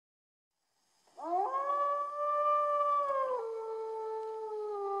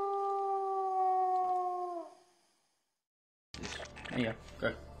There you go.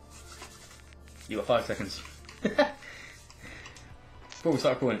 Go. You got 5 seconds. Before we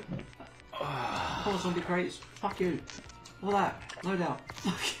start recording. Oh, zombie crates. Fuck you. All that. Load out.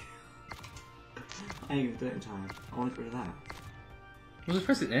 Fuck you. I ain't gonna do it in time. I want to get rid of that. Well, just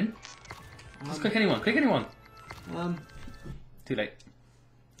press it then. Just click anyone. Click anyone. Too late.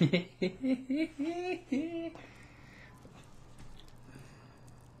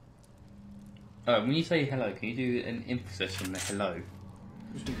 When you say hello, can you do an emphasis on the hello?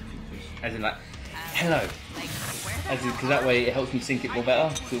 As in like, hello. As in, because that way it helps me sync it more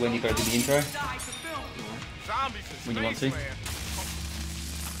better for when you go to the intro. When you want to.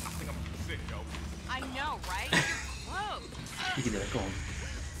 I know, right? Whoa. You can do it, go on.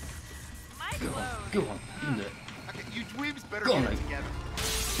 My Go on, clothes. go on, you can do it. Okay, you dweebs better Go on, get it mate. together.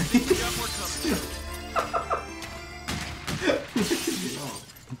 We got more coming.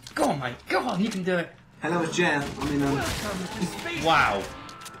 Go on, mate, go on, you can do it. Hello, it's Jeff. I mean, Wow.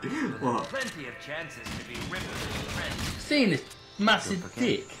 what? Plenty of chances to be ripped with friends. Seeing this massive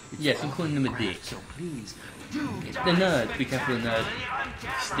dick. Yes, I'm calling them a dick. So please do The nerds, be careful of the nerds.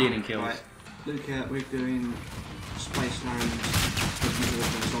 Stealing kills. Right, Luca, we're doing Spaceland,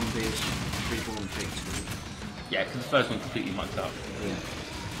 Reborn, Zombies, Reborn, Pictures. Yeah, because the first one's completely mucked up. Yeah.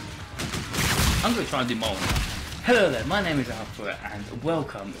 I'm going to try and do my one. Hello there, my name is Alpha, and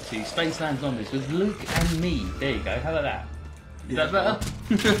welcome to Spaceland Zombies with Luke and me. There you go, how about that? Is that better?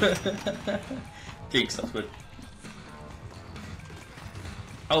 Jinx, that's good.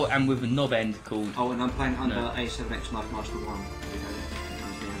 Oh, and with a knob end called... Oh, and I'm playing under No. A7X Knife Master 1.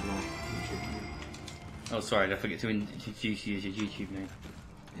 Oh, sorry, I forget to introduce you as your YouTube name.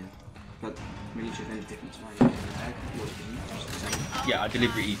 Yeah. But my YouTube name is different to mine. Yours isn't, just the same. Yeah, I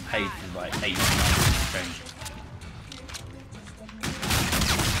deliberately paid for like 8 to change.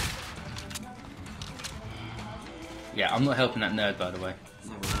 Yeah, I'm not helping that nerd, by the way.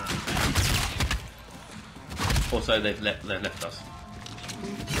 No, Also, they've left us.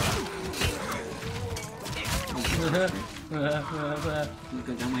 I'm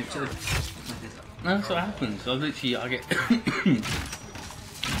going down wave 2. No, that's what happens. I get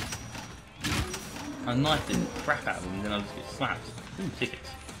I knifed the crap out of them and then I just get slapped. Ooh, tickets.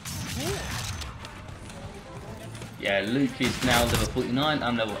 Yeah, Luke is now level 49,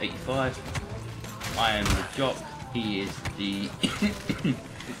 I'm level 85. I am the jock, he is the...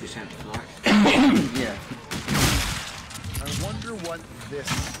 50% black. yeah. I wonder what this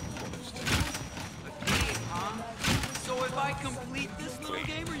goes So if I complete this little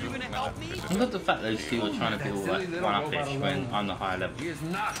game, are you gonna help me? I love the fact those two are trying to be all like one-up-ish when I'm the higher level. He is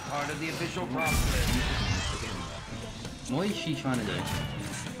not part of the official prop list. What is she trying to do?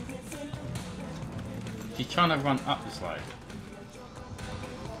 She's trying to run up the slide.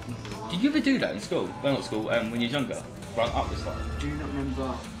 Did you ever do that in school? Well, not school, when you're younger. Run up the slide. Do you not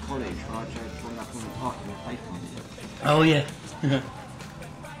remember college where I chose one up on the park and I played on it? Oh yeah.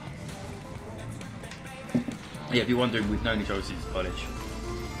 Yeah, if you're wondering, we've known each other since college.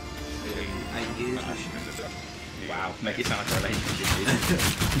 8 years. Wow, make it sound like a relationship, dude.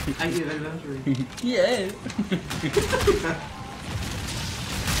 8 year anniversary. Yeah.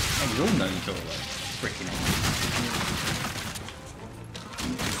 Oh, we've all known each other, like, freaking hell.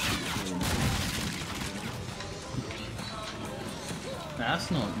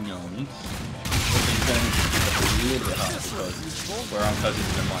 That's not nice. I've been going a little bit hard because where I'm closer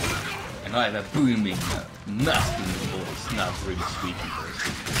to the mic. And I have a booming, masculine voice, not a really squeaky voice.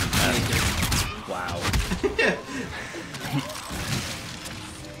 Wow.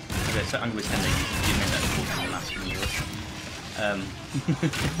 Okay, so I'm going to pretend that you should give me that full masculine voice.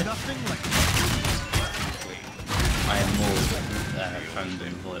 Nothing like I am more toned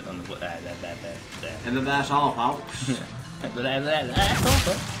and voice on the there. And then that's all, folks.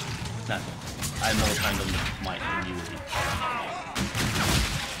 No, I'm more toned on the mic than you would be.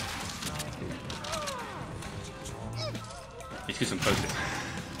 It's because I'm focused.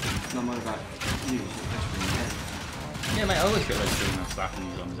 No more about you. Yeah, mate, I always get those doing and slapping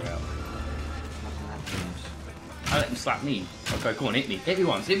these zombies out. I let them slap me. Okay, go on, hit me. Hit me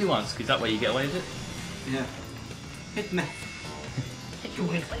once, because that way you get away with it. Yeah. Hit me. Hit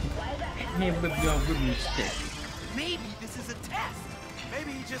me with your wooden stick. Maybe this is a test.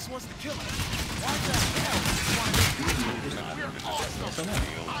 maybe he just wants to kill us. Why the hell would he want to do this? We're awesome. I'm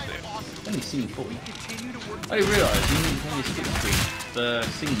awesome. Only scene 40. Continue to work. I didn't realise when you skip screen, the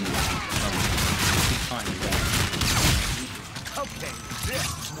scene is tiny. Okay, this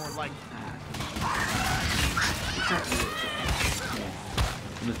is more like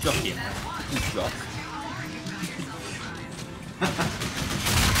I'm a jockey. Jock.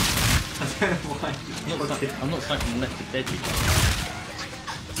 Why? I'm not cycling left to dead.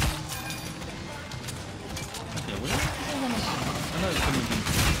 know it's coming from...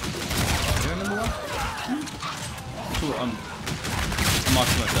 You're number one? I'm sure I'm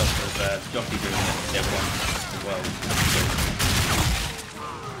marking myself as jockey doing it to everyone as well.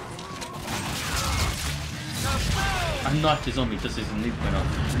 I knifed his zombie just as the nuke went off.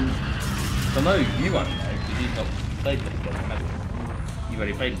 I know you won't know because you've not played Left 4 Dead, have you? You've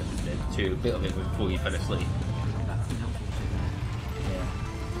already played Left 4 Dead 2, a bit of it before you fell asleep. Yeah.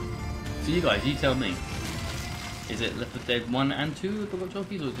 So you guys, you tell me. Is it Left 4 Dead 1 and 2 that got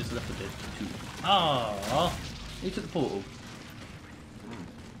trophies, or just Left 4 Dead 2? Ah, who took the portal?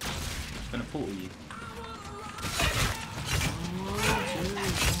 I'm gonna portal you.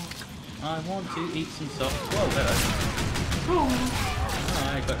 I want to eat some socks. Whoa, hello. Oh,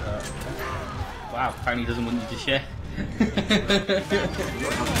 I got that. Wow, apparently he doesn't want you to share.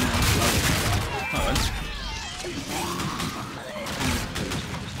 Alright.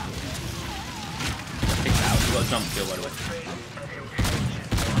 Pick that out, we've got a jump skill by the way.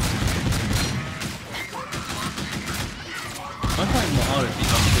 I'm finding more harder to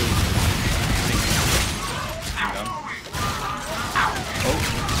jump skills. Oh,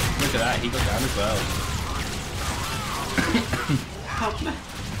 look at that, he got down as well. Help me.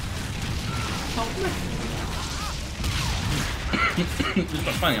 Help me. It's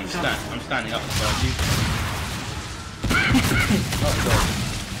quite funny, I'm standing up beside you. Oh god.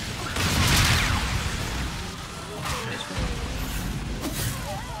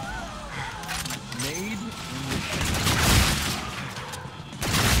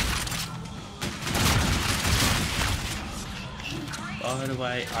 By the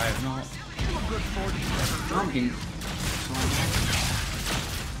way, I have not jumping.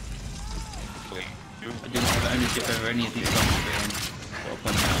 I do not have ownership over any of these songs for him. What I'll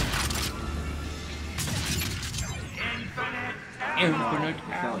point out. Infinite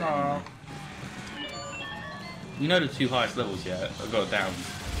ammo. You know the two highest levels yet? I got down.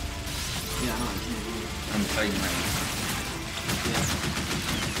 Yeah, I know. I'm playing range. Yeah.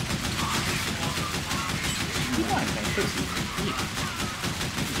 You might play pussy.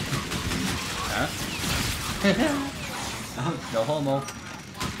 Huh? No homo.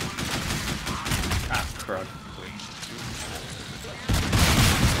 Ah, crud.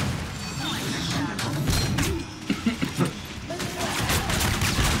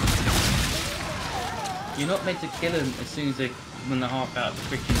 You're not meant to kill them as soon as when they're half out of the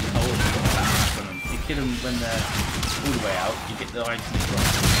freaking hole. You kill them when they're all the way out, you get the items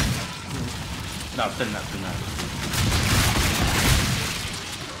right. No, I've done that for now.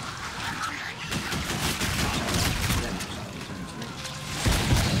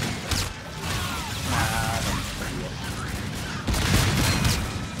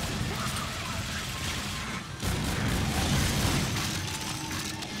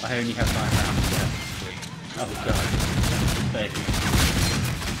 I only have 9 rounds left. Oh god. Thank you.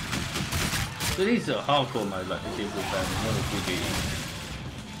 So these are hardcore mode like the did with Call of Duty.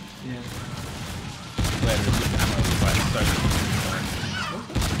 Yeah. Where the ammo is like so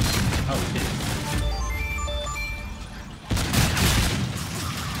oh shit.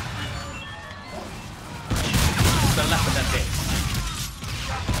 The left of that bit.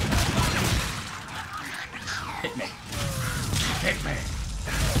 Hit me. Hit me.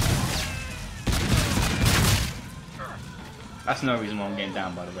 That's no reason why I'm getting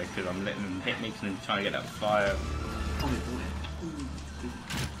down, by the way, because I'm letting them hit me and trying to get that fire.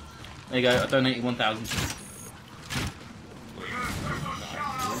 There you go, I donated 1,000.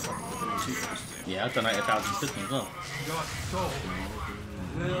 Yeah, I donated 1,000 to them as well.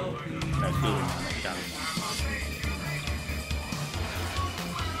 No, still not counting.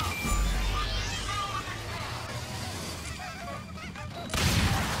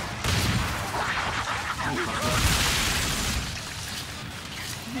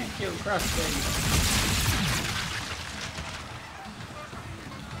 Kill Crossface.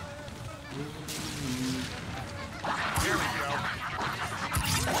 Here we go.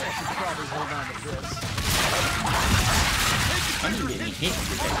 I should probably hold on to this. I'm not getting hit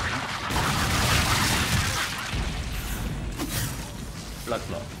today. Blood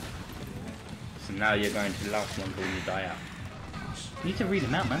block. So now you're going to the last one until you die out. You need to read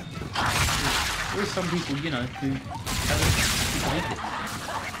them out, man. There are some people, you know, who haven't read it.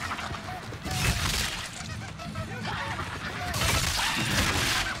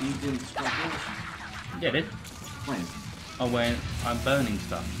 You didn't scrap yours? Yeah, I did. When? Oh, when I'm burning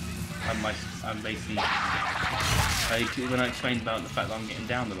stuff. I'm basically... when I explained about the fact that I'm getting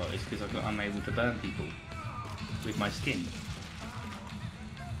down a lot, it's because I'm able to burn people with my skin.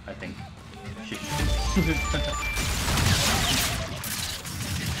 I think.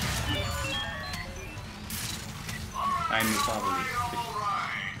 I am your father, Luke.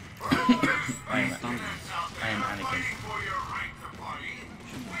 I am Anakin.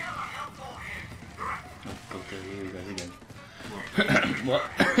 Oh, God, here he goes again. What?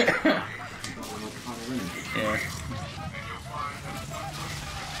 Yeah.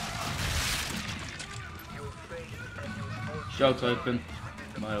 Jog's open,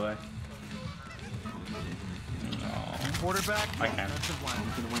 by the way. Quarterback. I can.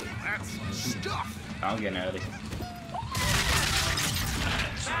 That's stuff. I'm getting early.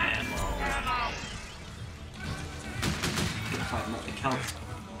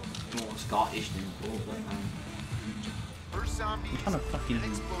 More Scottish than Paul, but First zombie. I'm trying to fucking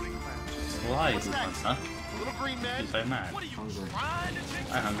Exploding plants. fly with my son. Little green man. He's so mad. What are you hungry. trying to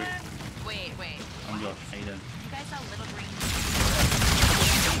take? I'm hungry. Wait. I'm Josh. How you doing? You guys saw Little Green.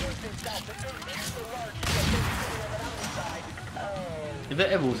 If there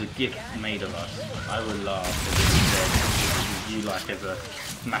ever was a gift made of us, I would laugh if it said you like as a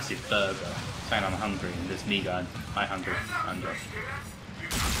massive burger saying I'm hungry and there's me going, I'm hungry, I'm Josh.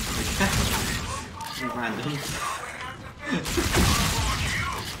 random.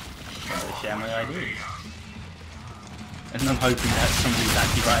 Gotta share my ideas. And I'm hoping that somebody's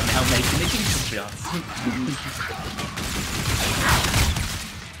actually right now making a gift for us.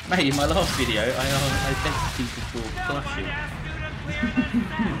 Mate, in my last video, I begged people for plushie.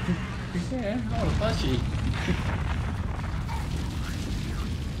 Yeah, I want a plushie.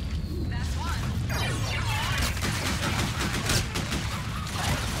 That's one.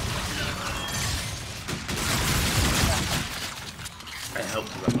 It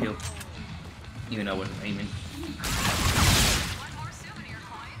helps if I kill. Even though I wasn't aiming. One more souvenir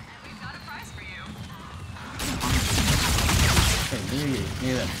coin, and we've got a prize for you. Hey, near you,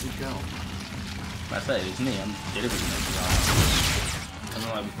 near them. Good girl. I say it's me, I'm delivering them. I'm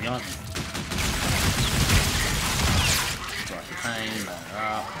not like behind me. Right, the pain, like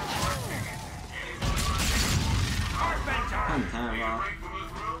that.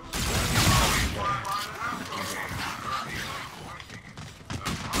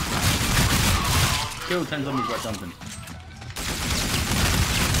 Kill 10 zombies while jumping.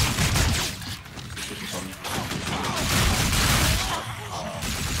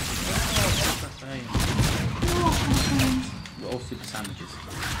 We're all super sandwiches.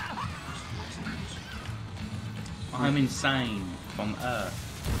 I'm insane from Earth.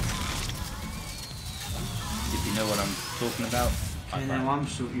 If you know what I'm talking about, Okay, now I'm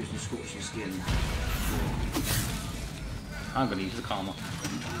still using scorching skin. I'm gonna use the karma.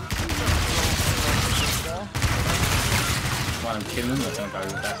 While I'm killing them, I'm gonna go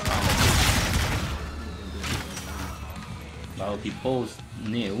with that karma. I hope he pulls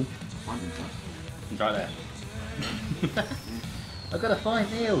Neil. He's right there. I gotta find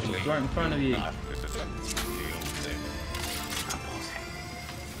Neil. He's right in front of you.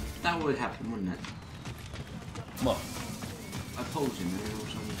 That would happen, wouldn't it? What? I pulled him there or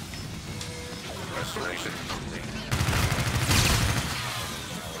something.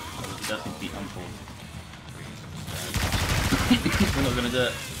 He does need to be unpulled. We're not gonna do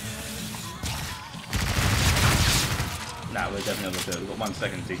it. Nah, we're definitely not gonna do it. We've got 1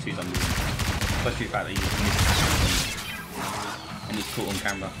 second to do something. Especially the fact that he's and he's caught on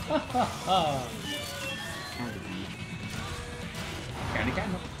camera. Candy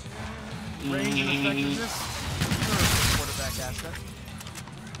camera. Range and effectiveness. Third quarterback asset.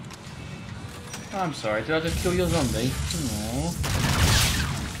 I'm sorry, did I just kill your zombie? Aww.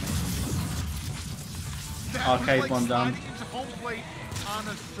 Arcade one done. Into home plate on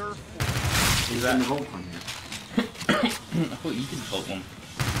a surfboard. Is In the that? vault one here. I thought you did vault one.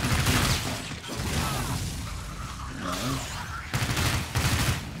 No.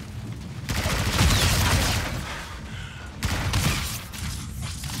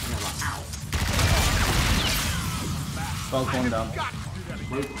 Vault one done.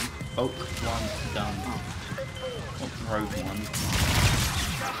 Wait one. Vault one done. What's rogue one?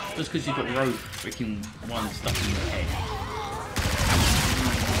 Just because you've got rogue freaking one stuck in your head.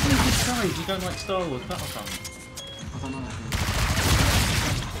 Sorry, you don't like Star Wars Battlefront. I don't know that.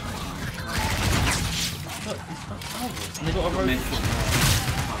 Look, it's not Star Wars. And they got a rogue. Mental.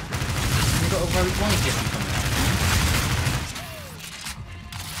 They got a rogue one getting coming out.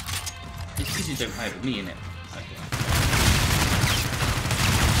 It's because you don't play it with me in it.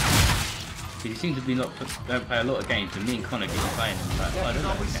 You seem to be don't play a lot of games, and me and Connor keep playing them. Like, I don't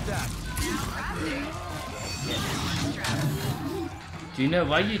know. Do you know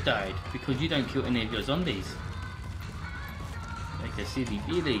why you died? Because you don't kill any of your zombies. Like a silly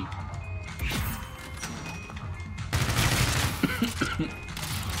billy.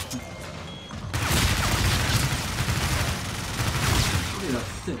 did I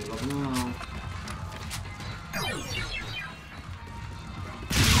think of now?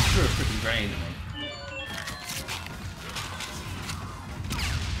 Threw a freaking grenade at me.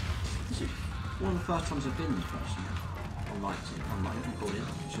 This is one of the first times I've been this person. Online, I haven't called it.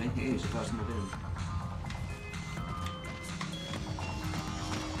 Actually, it is the first time I've been.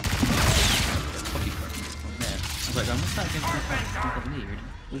 Coffee grain. There. I was like, what's that against my coffee need?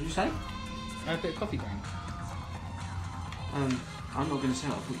 What did you say? I had a bit of coffee grain. I'm not going to say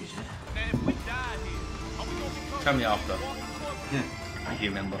what I thought you said. Man, if we die here, are we gonna be Tell me after. Yeah. I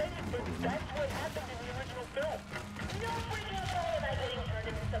do remember. That's what happened in the original film. No freaking out about getting turned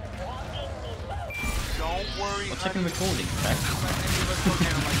into some walking meatloaf. Don't worry, I'm checking recording, okay? Let any of us go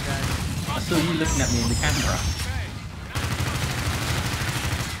down like that. I saw you looking at me in the camera.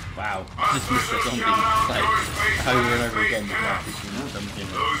 Wow, just missed a zombie like over and over again with my fishing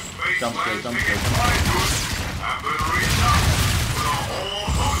something. Jump go, jump go, jump go.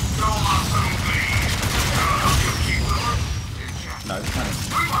 No, it's kind of.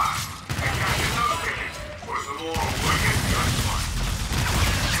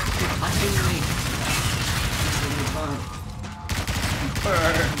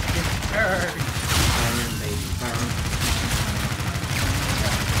 Burn! Burn!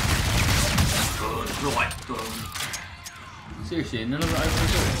 Right, boom. Seriously, none of it over the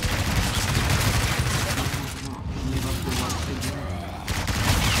door.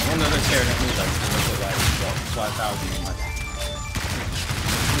 One of those staring at me though, because I've got like, what, 5,000 in my...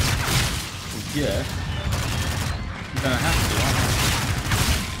 Yeah. You're gonna have to, aren't you?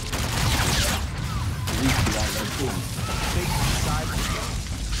 At least you won't go for me.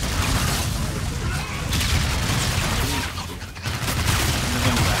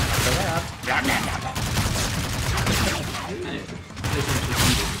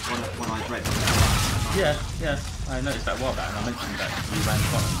 Yeah, yeah. I noticed that a while back and I mentioned that you ran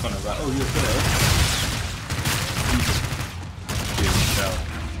Connor and Connor was like, oh, you're good. You just do it yourself.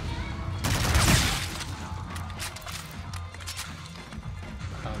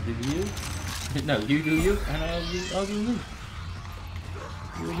 I'll do you. No, you do you and I'll do me.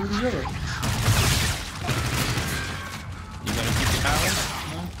 You'll do the other. You gonna keep the power?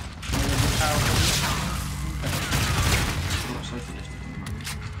 No? You gonna do power for me?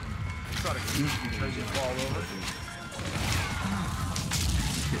 Try to fall over.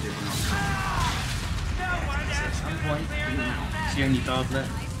 At some point, it's the only card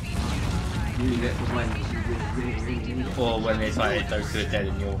left. Use it when you really Or when it's like those two are dead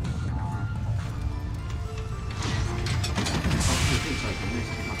and you're... I think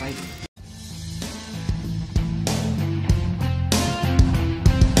so.